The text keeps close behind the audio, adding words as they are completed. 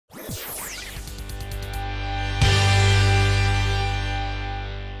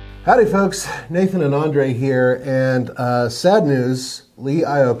Howdy folks, Nathan and Andre here, and sad news, Lee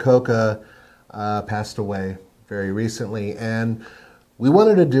Iacocca passed away very recently, and we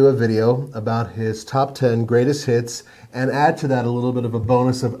wanted to do a video about his top 10 greatest hits and add to that a little bit of a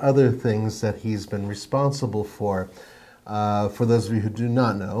bonus of other things that he's been responsible for. For those of you who do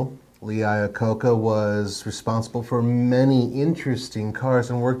not know, Lee Iacocca was responsible for many interesting cars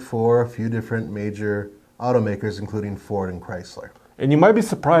and worked for a few different major automakers, including Ford and Chrysler. And you might be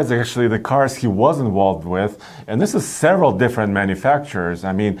surprised, actually, the cars he was involved with, and this is several different manufacturers,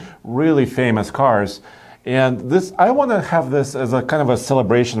 I mean, really famous cars. And this, I want to have this as a kind of a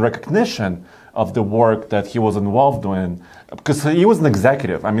celebration, recognition of the work that he was involved in, because he was an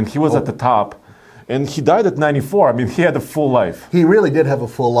executive. I mean, he was at the top, and he died at 94. I mean, he had a full life. He really did have a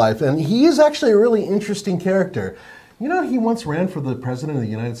full life, and he is actually a really interesting character. You know, he once ran for the president of the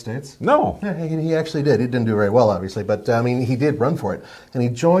United States? No. Yeah, he actually did. He didn't do very well, obviously, but I mean, he did run for it. And he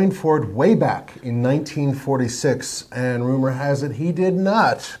joined Ford way back in 1946, and rumor has it he did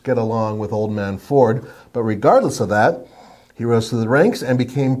not get along with old man Ford. But regardless of that, he rose through the ranks and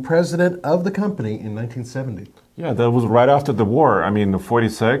became president of the company in 1970. Yeah, that was right after the war. I mean,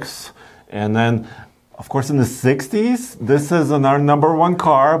 46, and then, of course, in the 60s, this is our number one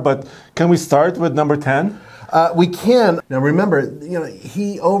car, but can we start with number 10? We can. Now remember, you know,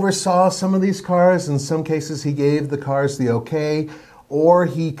 he oversaw some of these cars. In some cases, he gave the cars the okay, or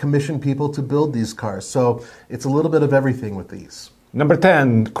he commissioned people to build these cars. So it's a little bit of everything with these. Number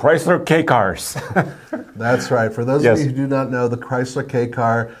 10, Chrysler K cars. That's right. For those of you who do not know, the Chrysler K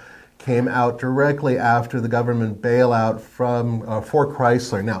car came out directly after the government bailout for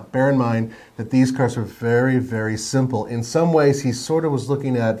Chrysler. Now, bear in mind that these cars are very, very simple. In some ways, he sort of was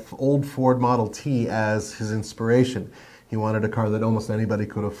looking at old Ford Model T as his inspiration. He wanted a car that almost anybody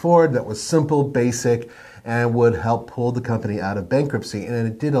could afford, that was simple, basic, and would help pull the company out of bankruptcy. And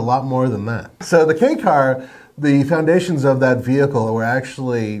it did a lot more than that. So the K car, the foundations of that vehicle were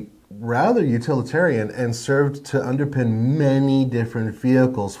actually rather utilitarian and served to underpin many different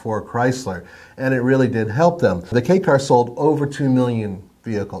vehicles for Chrysler, and it really did help them. The K car sold over 2 million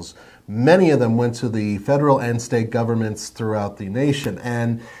vehicles. Many of them went to the federal and state governments throughout the nation,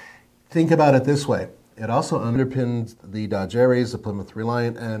 and think about it this way. It also underpinned the Dodge Aries, the Plymouth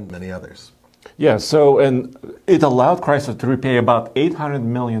Reliant, and many others. Yeah, so, and it allowed Chrysler to repay about $800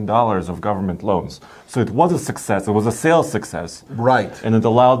 million of government loans. So it was a success. It was a sales success. Right. And it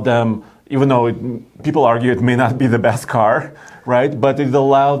allowed them, even though people argue it may not be the best car, right? But it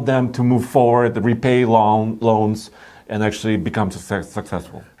allowed them to move forward, repay loans, and actually become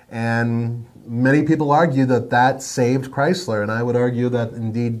successful. And many people argue that that saved Chrysler, and I would argue that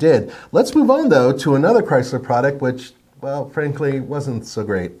indeed did. Let's move on, though, to another Chrysler product, which, well, frankly, wasn't so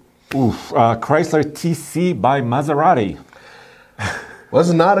great. Chrysler TC by Maserati.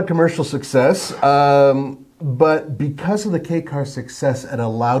 Was not a commercial success, but because of the K car success, it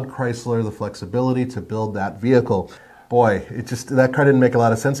allowed Chrysler the flexibility to build that vehicle. Boy, that car didn't make a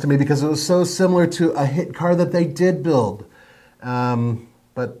lot of sense to me because it was so similar to a hit car that they did build.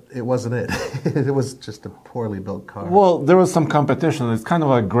 But it wasn't it. It was just a poorly built car. Well, there was some competition. It's kind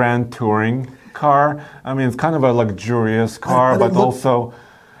of a grand touring car. I mean, it's kind of a luxurious car, but also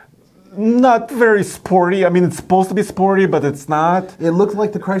not very sporty. I mean, it's supposed to be sporty, but it's not. It looked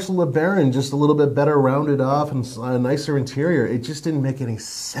like the Chrysler LeBaron, just a little bit better rounded off and a nicer interior. It just didn't make any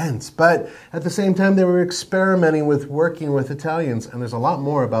sense. But at the same time, they were experimenting with working with Italians, and there's a lot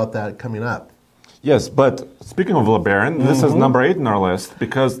more about that coming up. Yes, but speaking of LeBaron, this is number 8 in our list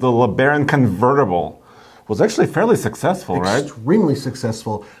because the LeBaron convertible was actually fairly successful, right? Extremely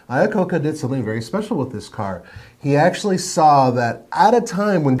successful. Iacocca did something very special with this car. He actually saw that at a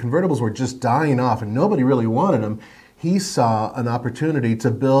time when convertibles were just dying off and nobody really wanted them, he saw an opportunity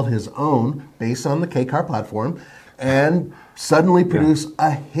to build his own based on the K car platform and suddenly produce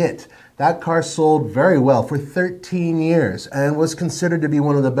a hit. That car sold very well for 13 years and was considered to be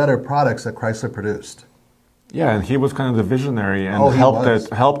one of the better products that Chrysler produced. Yeah, and he was kind of the visionary and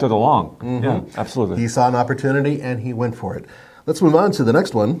helped it along. Yeah, absolutely. He saw an opportunity and he went for it. Let's move on to the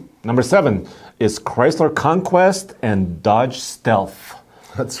next one. Number 7 is Chrysler Conquest and Dodge Stealth.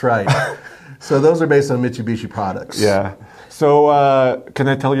 That's right. So those are based on Mitsubishi products. Yeah. So can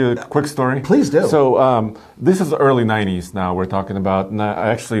I tell you a quick story? Please do. So this is the early 90s now we're talking about. And I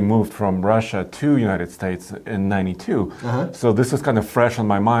actually moved from Russia to United States in 92. So this is kind of fresh on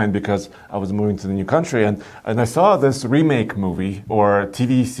my mind because I was moving to the new country. And I saw this remake movie or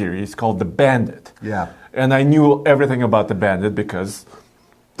TV series called The Bandit. Yeah. And I knew everything about The Bandit because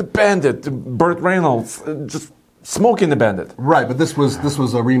The Bandit, Burt Reynolds, just Smoking the Bandit. Right, but this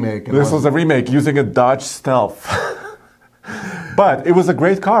was a remake. This was a remake using a Dodge Stealth. But it was a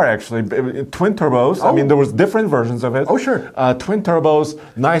great car, actually. Twin turbos. Oh. I mean, there was different versions of it. Oh, sure. Twin turbos,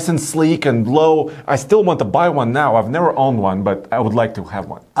 nice and sleek and low. I still want to buy one now. I've never owned one, but I would like to have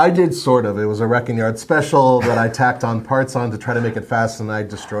one. I did sort of. It was a Wrecking Yard special that I tacked on parts on to try to make it fast, and I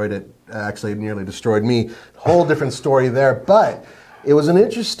destroyed it. Actually, it nearly destroyed me. Whole different story there. But it was an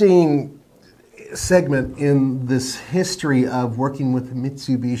interesting segment in this history of working with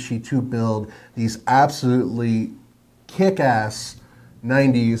Mitsubishi to build these absolutely kick-ass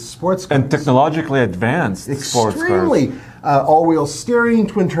 90s sports cars. And technologically advanced sports cars. Extremely. All-wheel steering,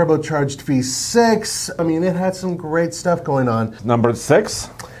 twin turbocharged V6. I mean, it had some great stuff going on. Number 6?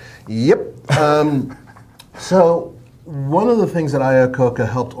 Yep. So one of the things that Iacocca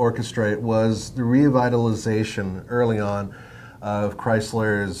helped orchestrate was the revitalization early on of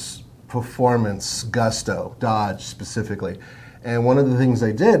Chrysler's performance gusto, Dodge specifically. And one of the things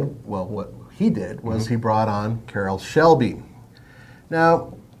they did, well, what he did was he brought on Carroll Shelby.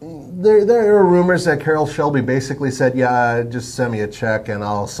 Now, there are rumors that Carroll Shelby basically said, yeah, just send me a check and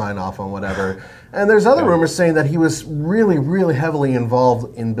I'll sign off on whatever. And there's other rumors saying that he was really, really heavily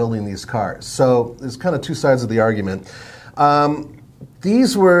involved in building these cars. So there's kind of two sides of the argument.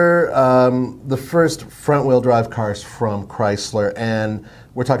 These were the first front-wheel drive cars from Chrysler, and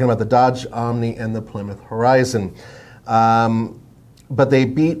we're talking about the Dodge Omni and the Plymouth Horizon. But they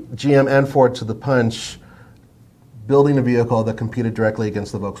beat GM and Ford to the punch, building a vehicle that competed directly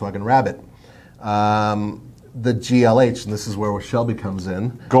against the Volkswagen Rabbit. The GLH, and this is where Shelby comes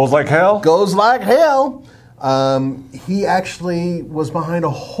in. Goes like hell? Goes like hell. He actually was behind a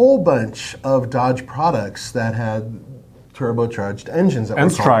whole bunch of Dodge products that had turbocharged engines.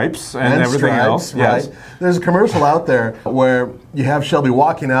 And stripes and everything else. Right? Yes. There's a commercial out there where you have Shelby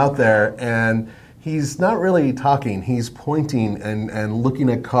walking out there and he's not really talking. He's pointing and looking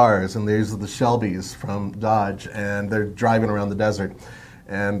at cars, and there's the Shelbys from Dodge, and they're driving around the desert.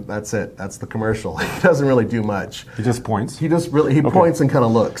 And that's it. That's the commercial. He doesn't really do much. He just points? He points and kind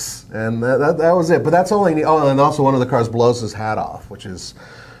of looks. And that was it. But that's only... Oh, and also one of the cars blows his hat off, which is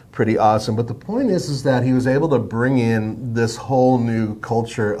pretty awesome. But the point is that he was able to bring in this whole new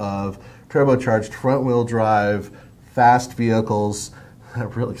culture of turbocharged front-wheel drive, fast vehicles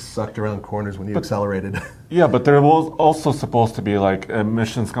that really sucked around corners when you accelerated. Yeah, but there was also supposed to be like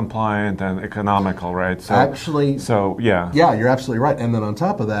emissions compliant and economical, right? So, actually, yeah. Yeah, you're absolutely right. And then on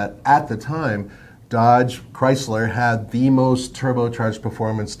top of that, at the time, Dodge Chrysler had the most turbocharged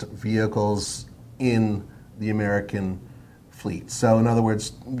performance vehicles in the American fleet. So in other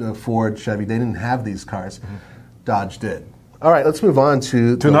words, Ford, Chevy, they didn't have these cars. Dodge did. All right, let's move on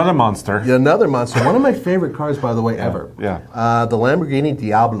to another monster. Another monster. One of my favorite cars, by the way, ever. Yeah. The Lamborghini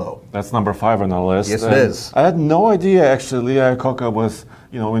Diablo. That's number 5 on the list. Yes, it is. I had no idea, actually, Iacocca was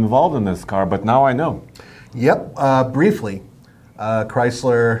involved in this car, but now I know. Yep. Briefly,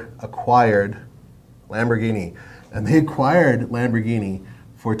 Chrysler acquired Lamborghini, and they acquired Lamborghini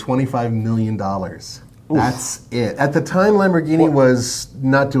for $25 million. Oof. That's it. At the time, Lamborghini was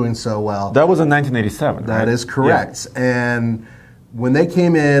not doing so well. That was in 1987, That is correct. Yeah. And when they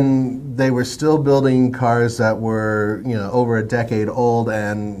came in, they were still building cars that were, over a decade old,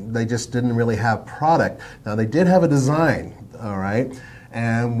 and they just didn't really have product. Now, they did have a design, all right?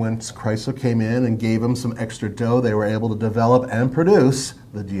 And when Chrysler came in and gave them some extra dough, they were able to develop and produce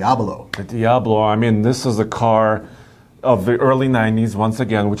the Diablo. The Diablo, I mean, this is a car of the early 90s, once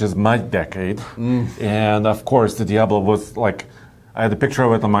again, which is my decade. And of course, the Diablo was like, I had a picture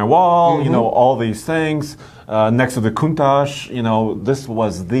of it on my wall, all these things. Next to the Countach, this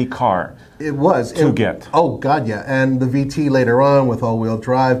was the car. It was. To get. Oh, God, yeah. And the VT later on with all-wheel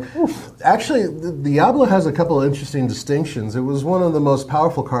drive. Oof. Actually, the Diablo has a couple of interesting distinctions. It was one of the most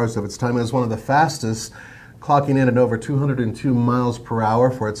powerful cars of its time. It was one of the fastest, clocking in at over 202 miles per hour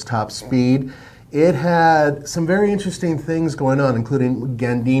for its top speed. It had some very interesting things going on, including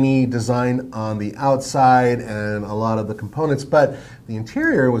Gandini design on the outside and a lot of the components, but the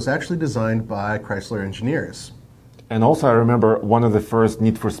interior was actually designed by Chrysler engineers. And also, I remember one of the first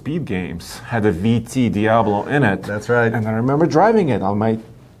Need for Speed games had a VT Diablo in it. That's right. And I remember driving it on my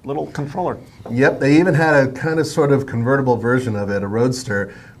little controller. Yep, they even had a kind of sort of convertible version of it, a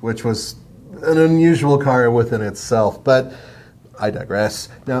Roadster, which was an unusual car within itself. But I digress.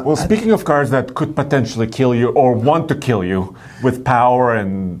 Now, well, speaking of cars that could potentially kill you or want to kill you with power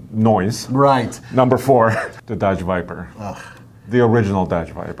and noise. Right. Number 4, the Dodge Viper. Ugh. The original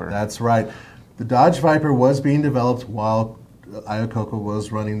Dodge Viper. That's right. The Dodge Viper was being developed while Iacocca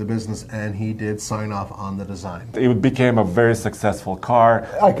was running the business, and he did sign off on the design. It became a very successful car,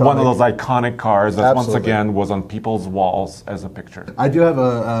 Iconic. one of those iconic cars that Absolutely. once again was on people's walls as a picture. I do have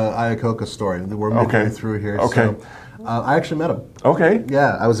a Iacocca story. We're midway through here. Okay. So, I actually met him. Okay.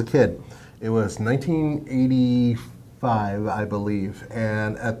 Yeah, I was a kid. It was 1985, I believe,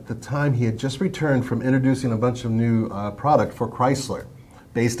 and at the time he had just returned from introducing a bunch of new product for Chrysler,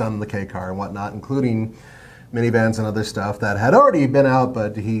 based on the K car and whatnot, including minivans and other stuff that had already been out,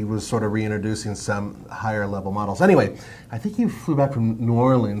 but he was sort of reintroducing some higher level models. Anyway, I think he flew back from New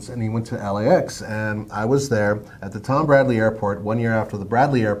Orleans and he went to LAX, and I was there at the Tom Bradley Airport 1 year after the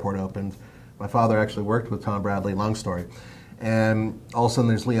Bradley Airport opened. My father actually worked with Tom Bradley, long story. And all of a sudden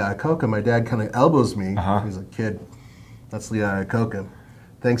there's Lee Iacocca. My dad kind of elbows me. He's like, "Kid, that's Lee Iacocca.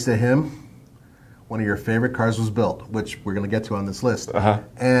 Thanks to him, one of your favorite cars was built," which we're going to get to on this list.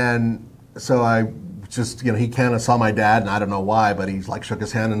 And so I just, he kind of saw my dad, and I don't know why, but he like shook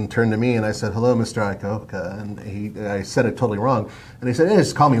his hand and turned to me, and I said, "Hello, Mr. Iacocca," and I said it totally wrong, and he said, "Hey,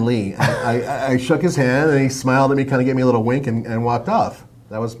 just call me Lee." And I shook his hand, and he smiled at me, kind of gave me a little wink, and walked off.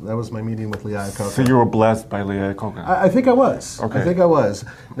 That was my meeting with Lee Iacocca. So you were blessed by Lee Iacocca. I think I was. Okay. I think I was.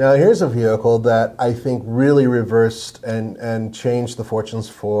 Now here's a vehicle that I think really reversed and changed the fortunes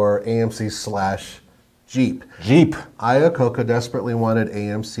for AMC/Jeep. Jeep. Iacocca desperately wanted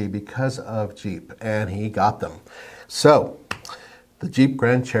AMC because of Jeep, and he got them. So, the Jeep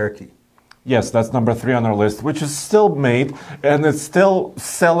Grand Cherokee. Yes, that's number 3 on our list, which is still made, and it's still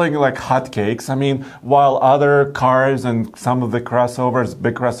selling like hotcakes. I mean, while other cars and some of the crossovers,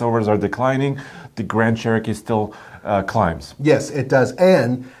 big crossovers, are declining, the Grand Cherokee still climbs. Yes, it does.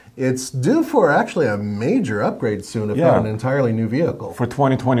 And it's due for actually a major upgrade soon, if not an entirely new vehicle. For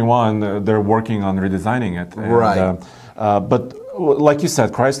 2021, they're working on redesigning it. And, right. But like you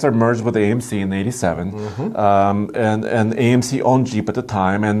said, Chrysler merged with AMC in '87, and AMC owned Jeep at the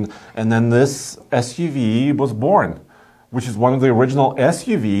time, and then this SUV was born, which is one of the original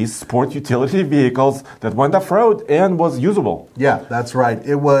SUVs, sport utility vehicles, that went off-road and was usable. Yeah, that's right.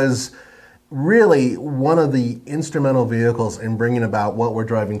 It was really one of the instrumental vehicles in bringing about what we're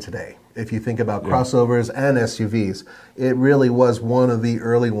driving today. If you think about crossovers and SUVs, it really was one of the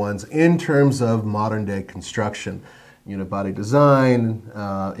early ones in terms of modern-day construction. Unibody design,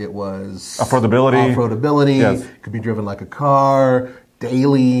 it was affordability. Yes. Could be driven like a car,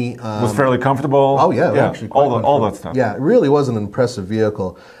 daily. Was fairly comfortable. Oh yeah, actually quite all that stuff. Yeah, it really was an impressive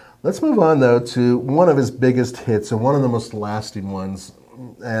vehicle. Let's move on though to one of his biggest hits and one of the most lasting ones,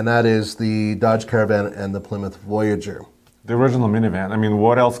 and that is the Dodge Caravan and the Plymouth Voyager. The original minivan. I mean,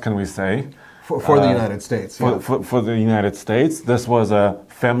 what else can we say? For the United States. For the United States, this was a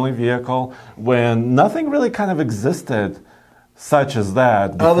family vehicle when nothing really kind of existed such as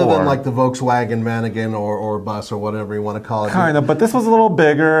that before. Other than like the Volkswagen Vanagon or bus or whatever you want to call it. Kind of, but this was a little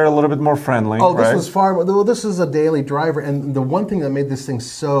bigger, a little bit more friendly. Oh, this was far more. Well, this is a daily driver, and the one thing that made this thing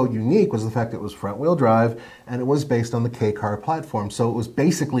so unique was the fact that it was front-wheel drive, and it was based on the K-car platform. So it was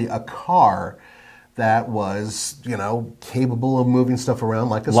basically a car that was, capable of moving stuff around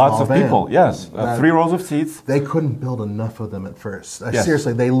like a small van. Lots of people, yes. 3 rows of seats. They couldn't build enough of them at first. Yes.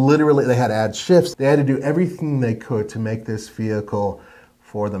 Seriously, they had to add shifts. They had to do everything they could to make this vehicle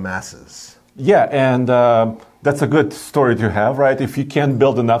for the masses. Yeah, and that's a good story to have, right? If you can't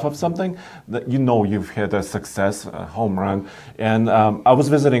build enough of something, you've hit a success, a home run. And I was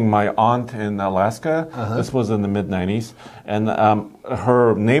visiting my aunt in Alaska. This was in the mid-'90s. And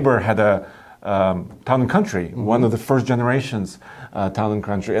her neighbor had a Town and Country, one of the first generations Town and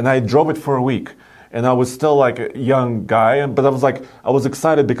Country, and I drove it for a week, and I was still like a young guy, but I was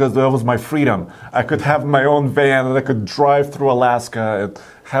excited because that was my freedom. I could have my own van and I could drive through Alaska and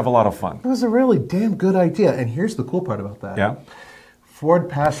have a lot of fun. It was a really damn good idea, and here's the cool part about that. Yeah. Ford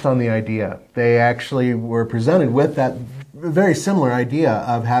passed on the idea. They actually were presented with that very similar idea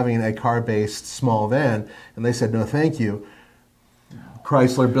of having a car-based small van, and they said, no, thank you.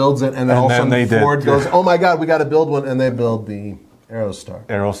 Chrysler builds it, and then all of a sudden Ford goes, oh my God, we got to build one, and they build the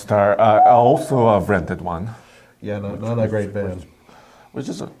Aerostar. I also rented one. Yeah, not a great van. Which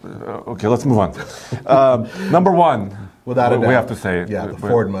is okay. Let's move on. Number 1, without a doubt, we have to say it. Yeah, the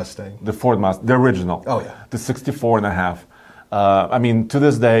Ford Mustang. The Ford Mustang, the original. Oh yeah, the 64.5. I mean, to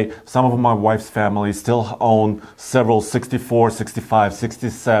this day, some of my wife's family still own several 64, 65,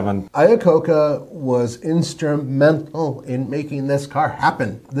 67. Iacocca was instrumental in making this car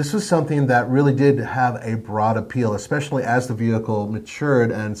happen. This was something that really did have a broad appeal, especially as the vehicle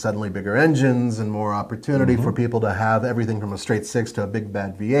matured and suddenly bigger engines and more opportunity for people to have everything from a straight 6 to a big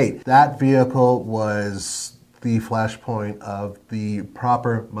bad V8. That vehicle was the flashpoint of the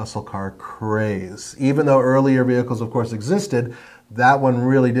proper muscle car craze. Even though earlier vehicles, of course, existed, that one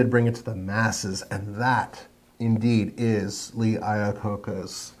really did bring it to the masses, and that, indeed, is Lee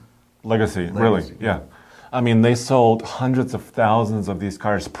Iacocca's legacy. Really, yeah. I mean, they sold hundreds of thousands of these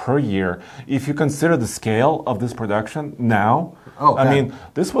cars per year. If you consider the scale of this production now, I mean,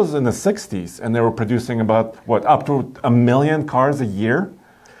 this was in the 60s, and they were producing about, what, up to 1 million cars a year?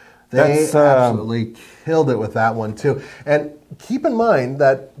 They absolutely killed it with that one, too. And keep in mind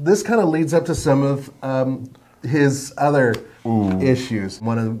that this kind of leads up to some of his other issues.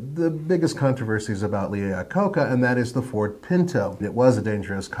 One of the biggest controversies about Lee Iacocca, and that is the Ford Pinto. It was a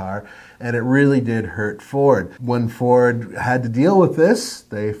dangerous car, and it really did hurt Ford. When Ford had to deal with this,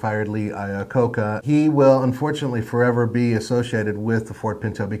 they fired Lee Iacocca. He will unfortunately forever be associated with the Ford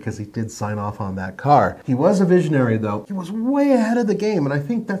Pinto because he did sign off on that car. He was a visionary, though. He was way ahead of the game, and I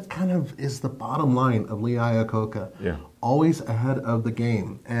think that kind of is the bottom line of Lee Iacocca. Yeah. Always ahead of the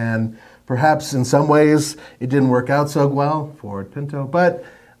game. And perhaps in some ways it didn't work out so well, Ford Pinto, but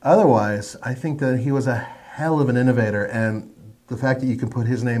otherwise I think that he was a hell of an innovator, and the fact that you can put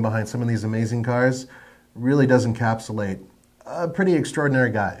his name behind some of these amazing cars really does encapsulate a pretty extraordinary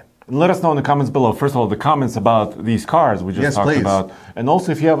guy. Let us know in the comments below, first of all, the comments about these cars we just talked about, and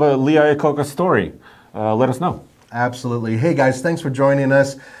also if you have a Lee Iacocca story, let us know. Absolutely. Hey guys, thanks for joining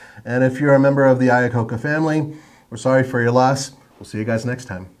us, and if you're a member of the Iacocca family, we're sorry for your loss. We'll see you guys next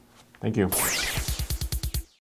time. Thank you.